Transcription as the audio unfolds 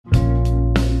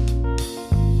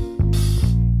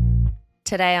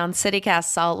today on CityCast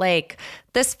Salt Lake.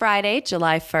 This Friday,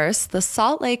 July 1st, the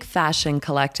Salt Lake Fashion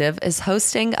Collective is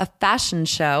hosting a fashion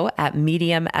show at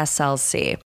Medium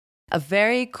SLC, a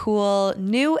very cool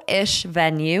new-ish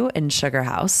venue in Sugar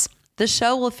House. The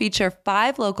show will feature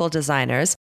 5 local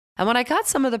designers, and when I got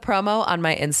some of the promo on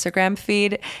my Instagram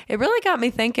feed, it really got me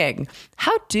thinking,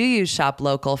 how do you shop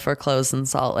local for clothes in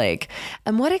Salt Lake?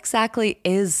 And what exactly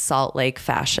is Salt Lake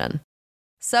fashion?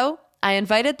 So I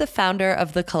invited the founder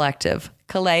of the collective,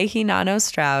 Kalei Hinano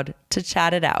Stroud, to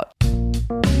chat it out.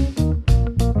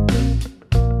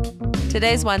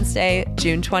 Today's Wednesday,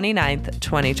 June 29th,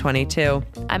 2022.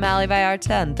 I'm Ali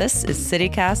Vallarta, and this is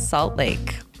CityCast Salt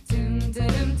Lake.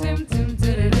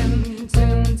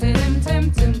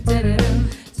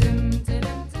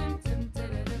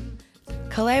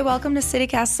 Kalei, welcome to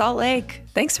CityCast Salt Lake.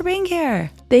 Thanks for being here.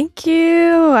 Thank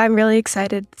you. I'm really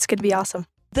excited. It's going to be awesome.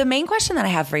 The main question that I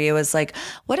have for you is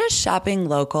what does shopping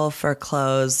local for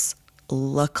clothes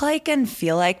look like and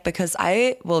feel like? Because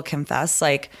I will confess,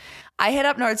 I hit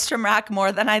up Nordstrom Rack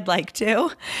more than I'd like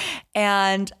to.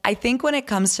 And I think when it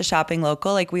comes to shopping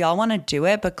local, we all want to do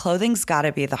it, but clothing's got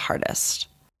to be the hardest.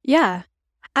 Yeah.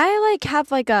 I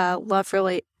have a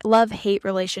love-hate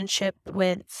relationship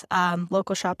with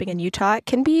local shopping in Utah. It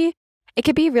can be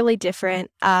really different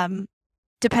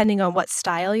depending on what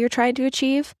style you're trying to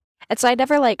achieve. And so I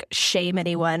never shame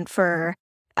anyone for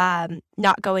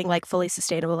not going fully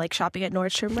sustainable, shopping at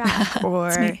Nordstrom Rack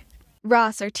or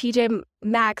Ross or TJ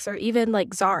Maxx or even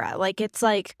Zara. It's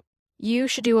you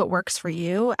should do what works for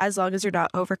you as long as you're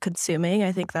not over consuming.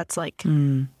 I think that's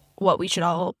what we should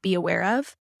all be aware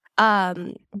of.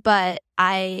 But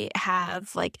I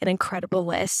have an incredible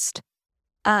list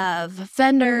of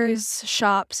vendors,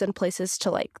 shops, and places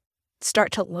to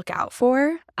start to look out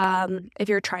for if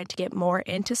you're trying to get more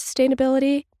into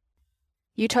sustainability.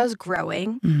 Utah's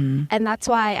growing, and that's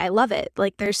why I love it.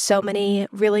 There's so many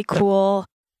really cool,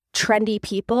 trendy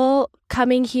people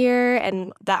coming here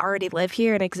and that already live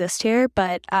here and exist here.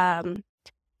 But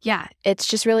yeah, it's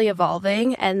just really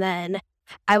evolving. And then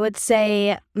I would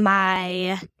say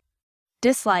my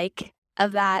dislike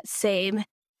of that same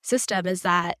system is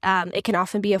that it can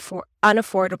often be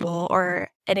unaffordable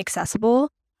or inaccessible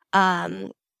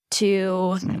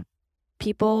to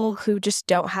people who just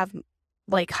don't have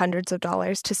hundreds of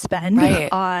dollars to spend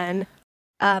on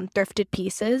thrifted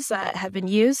pieces that have been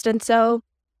used. And so,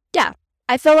 yeah,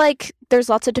 I feel like there's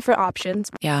lots of different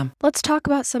options. Yeah. Let's talk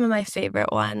about some of my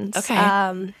favorite ones.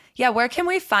 Okay. Yeah, where can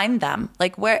we find them?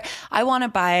 Where I want to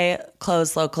buy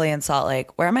clothes locally in Salt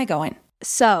Lake. Where am I going?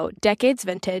 So, Decades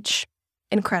Vintage,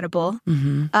 incredible.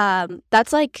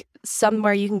 That's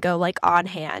somewhere you can go on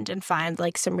hand and find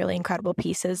some really incredible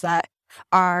pieces that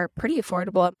are pretty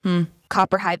affordable.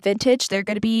 Copperhive Vintage, they're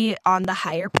going to be on the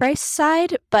higher price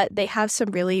side, but they have some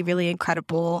really, really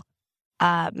incredible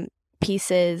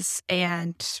pieces,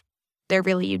 and they're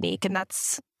really unique, and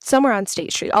that's somewhere on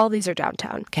State Street. All of these are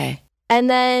downtown. Okay. And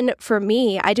then for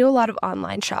me, I do a lot of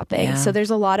online shopping. Yeah. So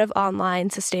there's a lot of online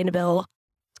sustainable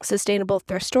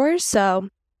thrift stores. So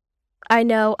I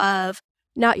know of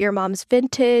Not Your Mom's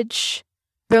Vintage,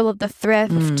 Thrill of the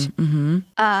Thrift,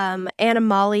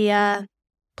 Animalia,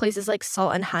 places like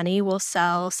Salt and Honey will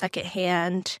sell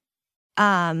secondhand.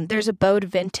 There's Abode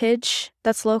Vintage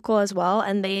that's local as well,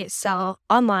 and they sell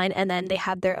online, and then they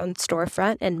have their own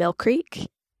storefront in Mill Creek.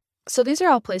 So these are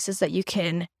all places that you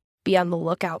can be on the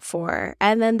lookout for.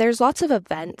 And then there's lots of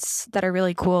events that are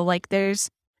really cool. There's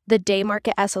the Day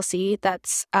Market SLC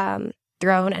that's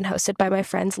thrown and hosted by my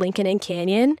friends Lincoln and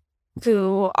Canyon,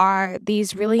 who are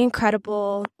these really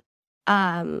incredible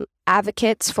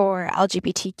advocates for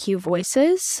LGBTQ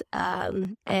voices.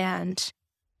 And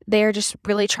they're just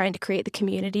really trying to create the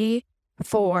community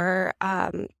for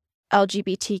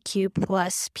LGBTQ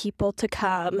plus people to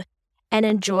come and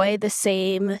enjoy the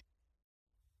same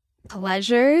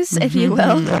pleasures, if you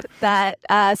will, that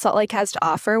Salt Lake has to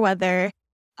offer, whether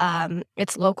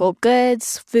it's local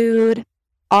goods, food,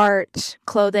 art,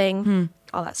 clothing,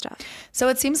 all that stuff. So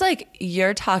it seems like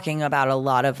you're talking about a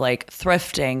lot of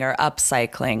thrifting or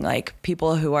upcycling,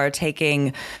 people who are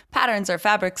taking patterns or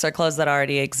fabrics or clothes that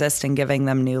already exist and giving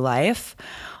them new life.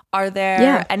 Are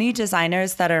there any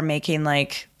designers that are making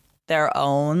their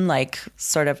own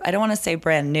sort of, I don't want to say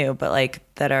brand new, but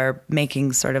that are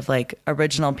making sort of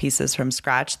original pieces from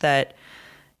scratch that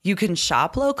you can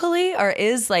shop locally? Or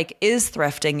is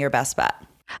thrifting your best bet?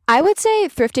 I would say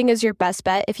thrifting is your best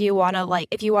bet if you want to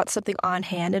if you want something on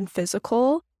hand and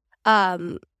physical.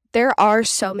 There are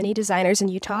so many designers in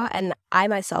Utah, and I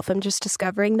myself am just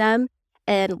discovering them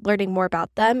and learning more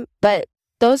about them. But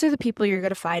those are the people you're going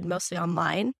to find mostly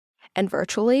online. and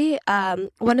virtually.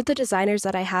 One of the designers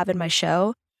that I have in my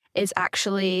show is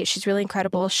actually, she's really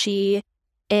incredible. She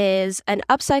is an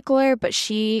upcycler, but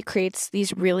she creates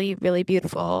these really, really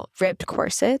beautiful ribbed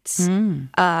corsets.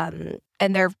 And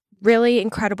they're really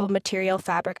incredible material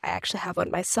fabric. I actually have one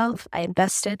myself. I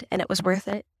invested and it was worth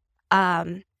it.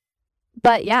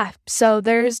 But yeah, so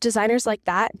there's designers like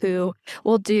that who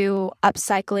will do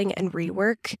upcycling and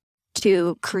rework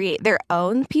to create their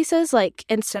own pieces. Like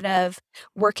instead of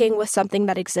working with something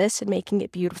that exists and making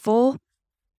it beautiful,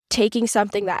 taking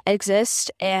something that exists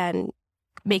and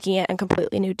making it a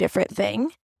completely new different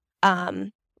thing.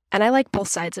 And I like both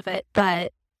sides of it,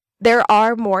 but there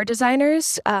are more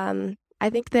designers. I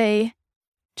think they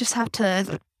just have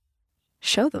to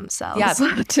show themselves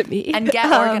to me. And get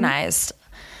organized.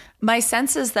 My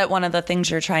sense is that one of the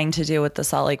things you're trying to do with the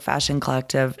Salt Lake Fashion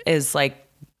Collective is like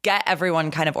get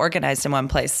everyone kind of organized in one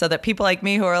place so that people like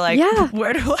me who are like,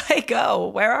 where do I go?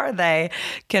 Where are they?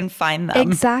 Can find them.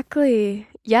 Exactly.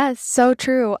 Yes, so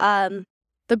true.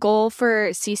 The goal for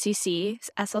CCC,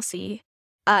 SLC,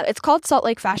 it's called Salt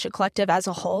Lake Fashion Collective as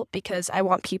a whole because I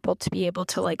want people to be able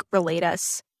to like relate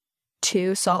us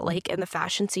to Salt Lake and the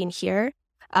fashion scene here.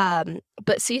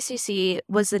 But CCC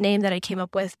was the name that I came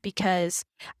up with because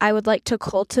I would like to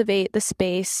cultivate the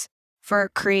space for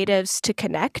creatives to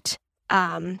connect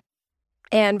and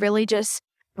really just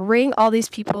bring all these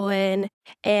people in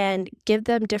and give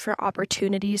them different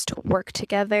opportunities to work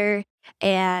together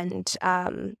and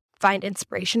find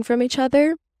inspiration from each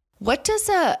other. What does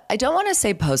I don't want to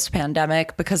say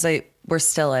post-pandemic because we're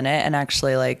still in it and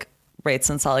actually like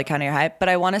rates in Salt Lake County are high, but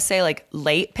I want to say like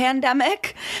late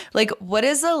pandemic. Like what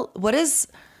is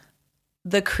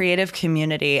the creative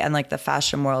community and like the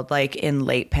fashion world like in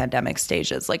late pandemic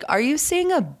stages? Like are you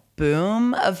seeing a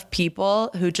boom of people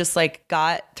who just like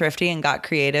got thrifty and got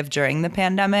creative during the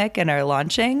pandemic and are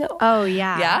launching? Oh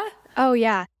yeah. Yeah? Oh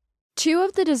yeah. Two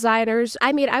of the designers,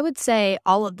 I mean, I would say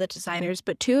all of the designers,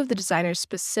 but two of the designers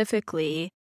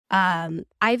specifically,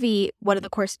 Ivy, one of the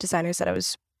course designers that I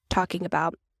was talking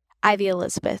about, Ivy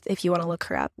Elizabeth, if you want to look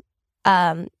her up.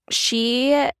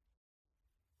 She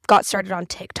got started on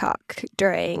TikTok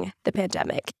during the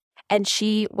pandemic and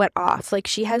she went off. Like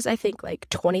she has, I think, like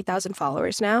 20,000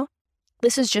 followers now.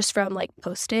 This is just from like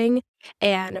posting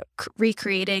and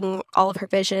recreating all of her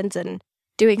visions and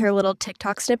doing her little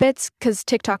TikTok snippets because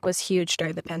TikTok was huge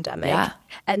during the pandemic. Yeah.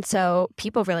 And so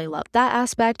people really loved that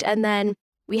aspect. And then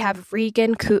we have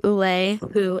Regan Ku'ule,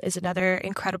 who is another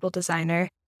incredible designer.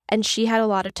 And she had a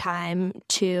lot of time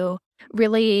to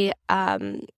really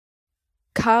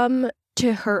come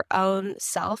to her own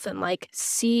self and like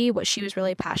see what she was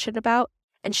really passionate about.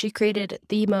 And she created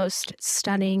the most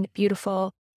stunning,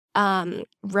 beautiful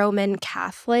Roman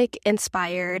Catholic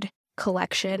inspired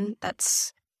collection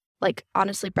that's like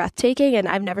honestly breathtaking. And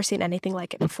I've never seen anything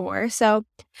like it before. So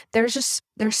there's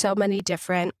so many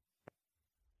different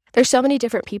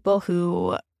people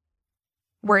who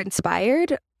were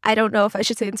inspired. I don't know if I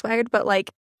should say inspired, but like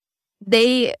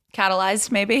they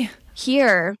catalyzed maybe.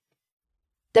 Here,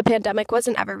 the pandemic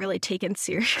wasn't ever really taken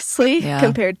seriously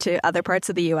compared to other parts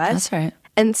of the US. That's right.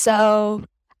 And so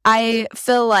I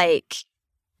feel like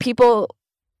people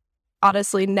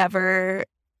honestly I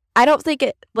don't think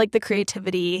it like the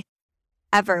creativity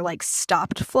ever like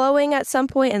stopped flowing at some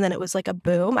point and then it was like a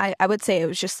boom. I would say it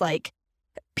was just like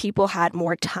people had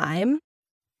more time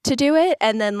to do it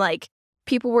and then like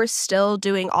people were still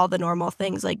doing all the normal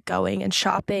things like going and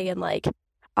shopping and like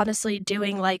honestly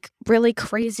doing like really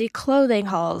crazy clothing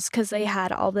hauls because they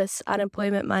had all this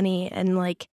unemployment money and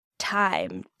like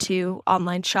time to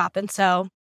online shop. And so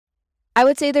I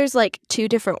would say there's like two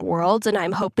different worlds and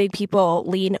I'm hoping people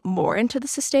lean more into the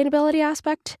sustainability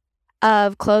aspect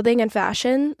of clothing and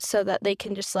fashion so that they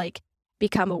can just like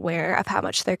become aware of how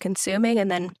much they're consuming and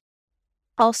then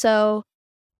also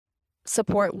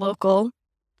support local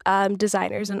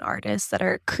designers and artists that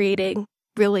are creating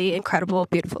really incredible,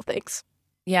 beautiful things.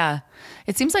 Yeah.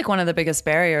 It seems like one of the biggest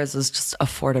barriers is just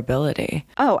affordability.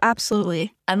 Oh,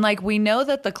 absolutely. And like we know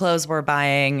that the clothes we're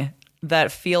buying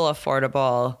that feel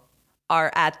affordable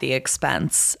are at the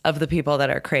expense of the people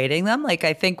that are creating them. Like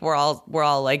I think we're all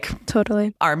like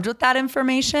totally armed with that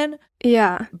information.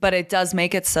 Yeah. But it does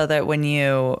make it so that when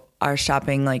you are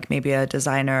shopping like maybe a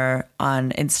designer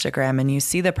on Instagram and you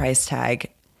see the price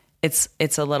tag,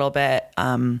 it's a little bit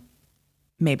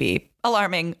maybe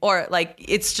alarming or like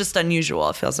it's just unusual.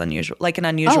 It feels unusual, like an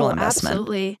unusual investment.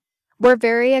 Absolutely. We're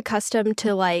very accustomed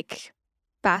to like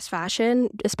fast fashion,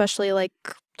 especially like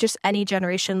just any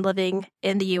generation living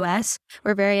in the US.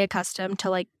 We're very accustomed to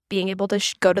like being able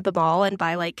to go to the mall and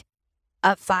buy like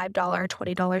a $5,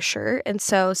 $20 shirt. And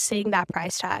so seeing that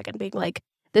price tag and being like,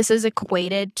 this is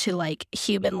equated to like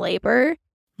human labor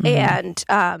Mhm.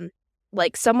 and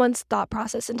like someone's thought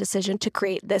process and decision to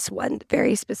create this one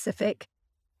very specific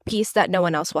piece that no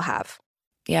one else will have.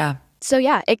 Yeah. So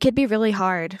yeah, it could be really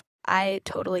hard. I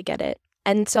totally get it.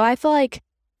 And so I feel like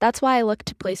that's why I look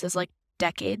to places like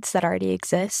Decades that already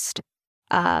exist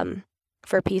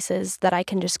for pieces that I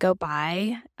can just go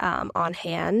buy on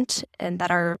hand and that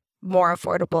are more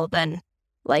affordable than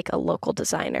like a local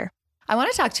designer. I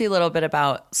want to talk to you a little bit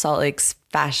about Salt Lake's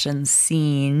fashion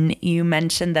scene. You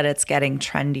mentioned that it's getting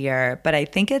trendier, but I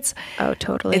think it's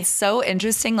totally. It's so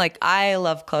interesting. Like, I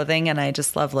love clothing and I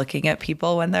just love looking at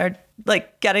people when they're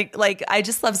like I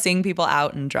just love seeing people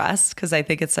out and dressed because I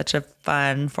think it's such a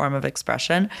fun form of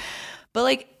expression. But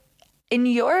like, in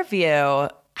your view,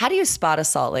 how do you spot a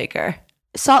Salt Laker?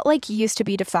 Salt Lake used to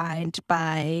be defined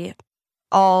by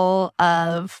all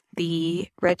of the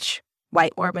rich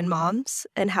white Mormon moms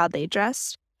and how they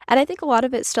dressed. And I think a lot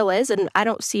of it still is. And I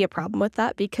don't see a problem with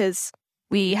that because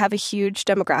we have a huge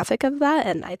demographic of that.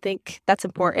 And I think that's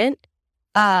important.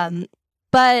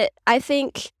 But I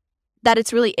think that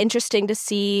it's really interesting to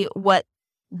see what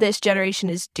this generation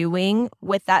is doing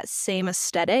with that same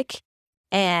aesthetic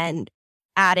and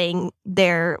adding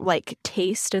their like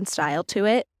taste and style to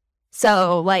it.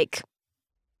 So like,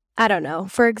 I don't know.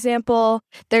 For example,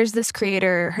 there's this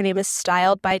creator, her name is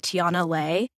Styled by Tiana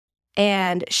Lay,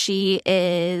 and she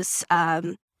is,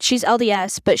 she's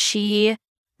LDS, but she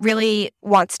really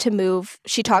wants to move.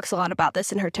 She talks a lot about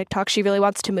this in her TikTok. She really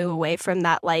wants to move away from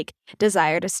that like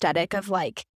desired aesthetic of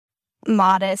like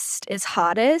modest is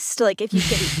hottest. Like if you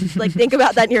can like think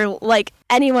about that, and you're like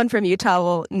anyone from Utah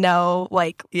will know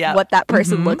like what that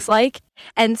person looks like.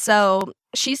 And so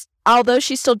although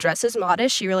she still dresses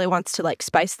modest, she really wants to like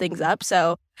spice things up.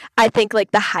 So I think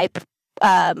like the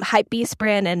Hypebeast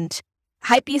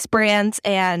brands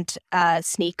and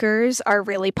sneakers are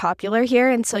really popular here.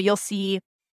 And so you'll see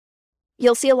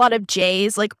a lot of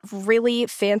J's, like really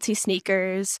fancy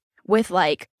sneakers with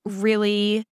like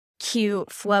really cute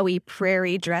flowy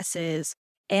prairie dresses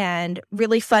and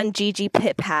really fun Gigi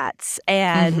Pip hats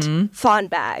and fawn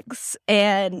bags.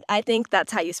 And I think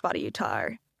that's how you spot a Utah.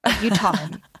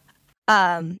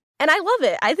 And I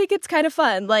love it. I think it's kind of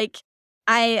fun. Like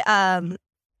I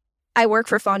work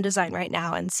for Fawn Design right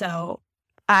now, and so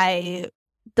the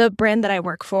brand that I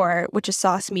work for, which is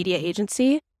Sauce Media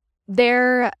Agency,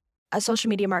 they're a social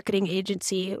media marketing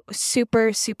agency,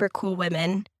 super, super cool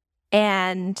women,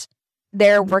 and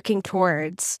they're working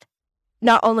towards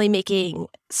not only making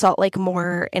Salt Lake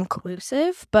more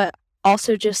inclusive, but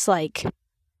also just like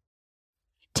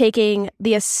taking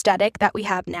the aesthetic that we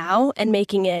have now and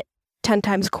making it 10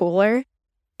 times cooler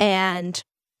and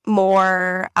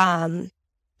more, not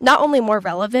only more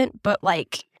relevant, but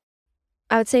like,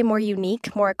 I would say more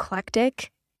unique, more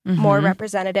eclectic, more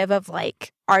representative of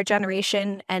like our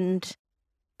generation and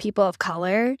people of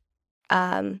color.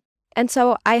 And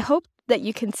so I hope that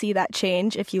you can see that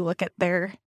change if you look at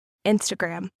their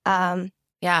Instagram.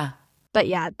 Yeah. But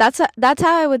yeah, that's how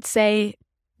I would say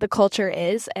the culture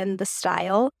is and the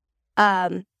style.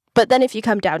 But then if you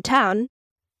come downtown,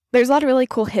 there's a lot of really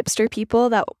cool hipster people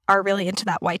that are really into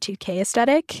that Y2K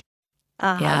aesthetic.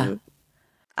 And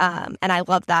I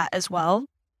love that as well.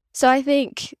 So I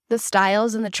think the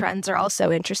styles and the trends are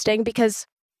also interesting because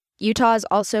Utah is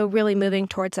also really moving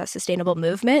towards that sustainable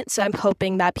movement. So I'm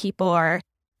hoping that people are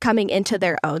coming into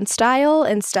their own style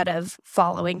instead of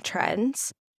following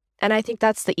trends. And I think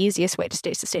that's the easiest way to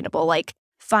stay sustainable. Like,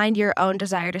 find your own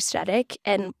desired aesthetic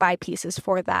and buy pieces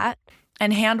for that.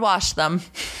 And hand wash them.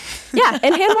 Yeah,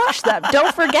 and hand wash them.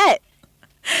 Don't forget.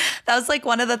 That was like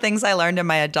one of the things I learned in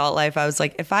my adult life. I was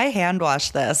like, if I hand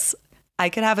wash this, I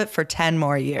could have it for 10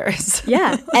 more years.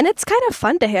 Yeah, and it's kind of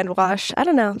fun to hand wash. I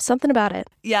don't know, something about it.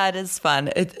 Yeah, it is fun.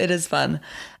 It is fun.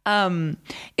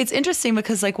 It's interesting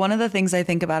because like one of the things I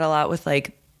think about a lot with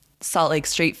like Salt Lake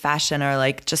street fashion or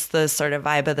like just the sort of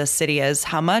vibe of the city is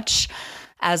how much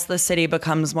as the city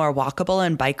becomes more walkable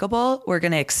and bikeable, we're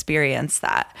going to experience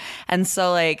that. And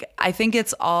so like, I think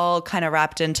it's all kind of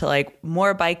wrapped into like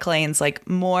more bike lanes, like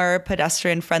more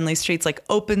pedestrian friendly streets, like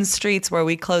open streets where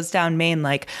we close down Main,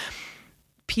 like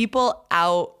people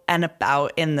out and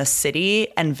about in the city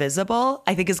and visible,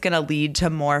 I think is going to lead to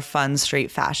more fun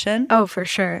street fashion. Oh, for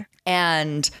sure.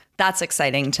 And that's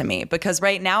exciting to me because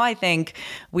right now I think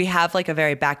we have like a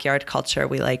very backyard culture.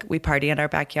 We party in our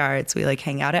backyards. We like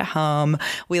hang out at home.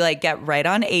 We like get right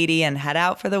on 80 and head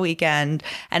out for the weekend.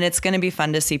 And it's going to be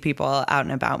fun to see people out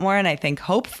and about more. And I think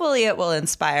hopefully it will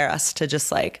inspire us to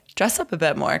just like dress up a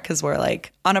bit more because we're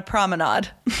like on a promenade.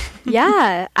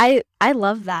 Yeah, I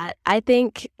love that. I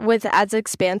think with as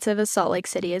expansive as Salt Lake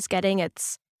City is getting,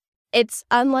 it's it's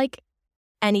unlike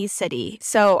any city.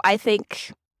 So I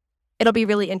think it'll be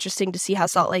really interesting to see how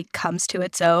Salt Lake comes to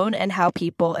its own and how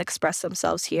people express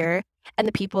themselves here. And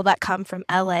the people that come from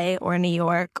LA or New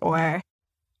York or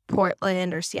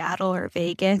Portland or Seattle or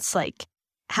Vegas, like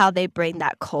how they bring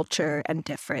that culture and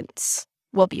difference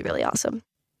will be really awesome.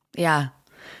 Yeah.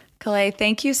 Kalei,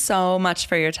 thank you so much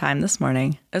for your time this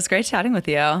morning. It was great chatting with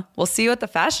you. We'll see you at the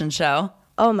fashion show.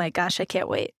 Oh my gosh, I can't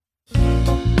wait.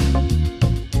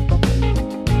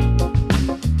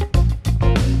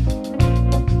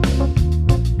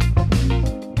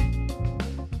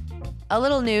 A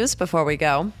little news before we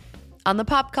go. On the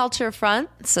pop culture front,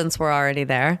 since we're already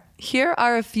there, here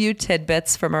are a few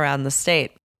tidbits from around the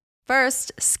state.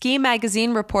 First, Ski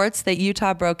Magazine reports that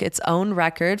Utah broke its own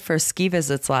record for ski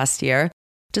visits last year.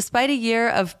 Despite a year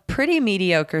of pretty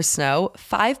mediocre snow,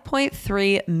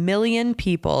 5.3 million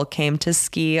people came to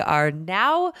ski our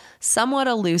now somewhat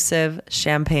elusive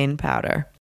Champagne Powder.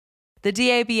 The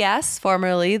DABS,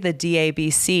 formerly the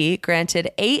DABC, granted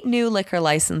 8 new liquor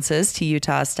licenses to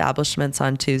Utah establishments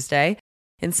on Tuesday.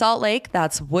 In Salt Lake,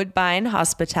 that's Woodbine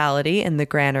Hospitality in the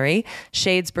Granary,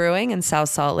 Shades Brewing in South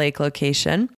Salt Lake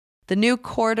location, the new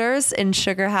Quarters in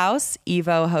Sugar House,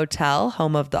 Evo Hotel,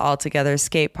 home of the Altogether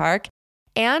Skate Park,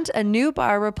 and a new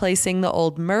bar replacing the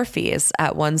old Murphy's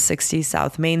at 160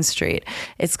 South Main Street.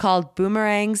 It's called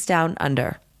Boomerangs Down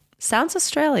Under. Sounds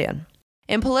Australian.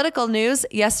 In political news,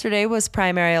 yesterday was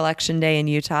primary election day in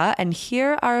Utah, and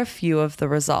here are a few of the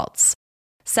results.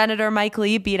 Senator Mike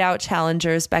Lee beat out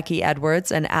challengers Becky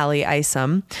Edwards and Allie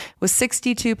Isom. With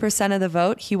 62% of the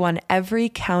vote, he won every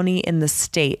county in the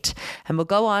state and will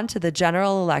go on to the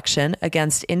general election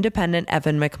against independent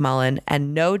Evan McMullin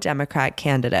and no Democrat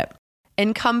candidate.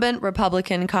 Incumbent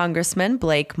Republican Congressman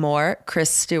Blake Moore,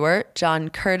 Chris Stewart, John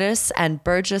Curtis, and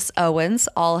Burgess Owens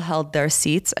all held their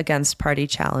seats against party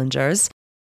challengers.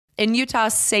 In Utah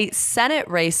state Senate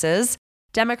races,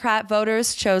 Democrat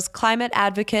voters chose climate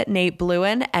advocate Nate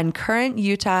Bluen and current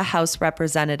Utah House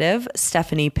Representative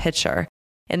Stephanie Pitcher.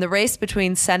 In the race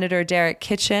between Senator Derek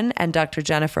Kitchen and Dr.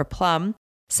 Jennifer Plum,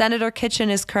 Senator Kitchen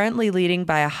is currently leading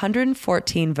by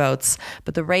 114 votes,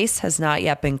 but the race has not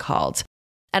yet been called.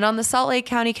 And on the Salt Lake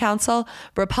County Council,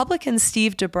 Republican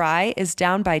Steve DeBry is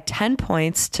down by 10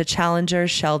 points to challenger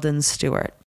Sheldon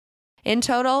Stewart. In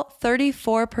total,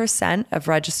 34% of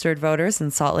registered voters in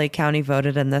Salt Lake County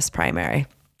voted in this primary.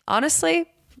 Honestly,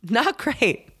 not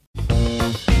great.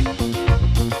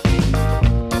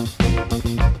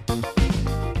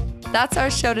 That's our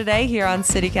show today here on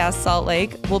CityCast Salt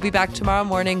Lake. We'll be back tomorrow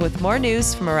morning with more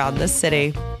news from around the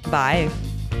city. Bye.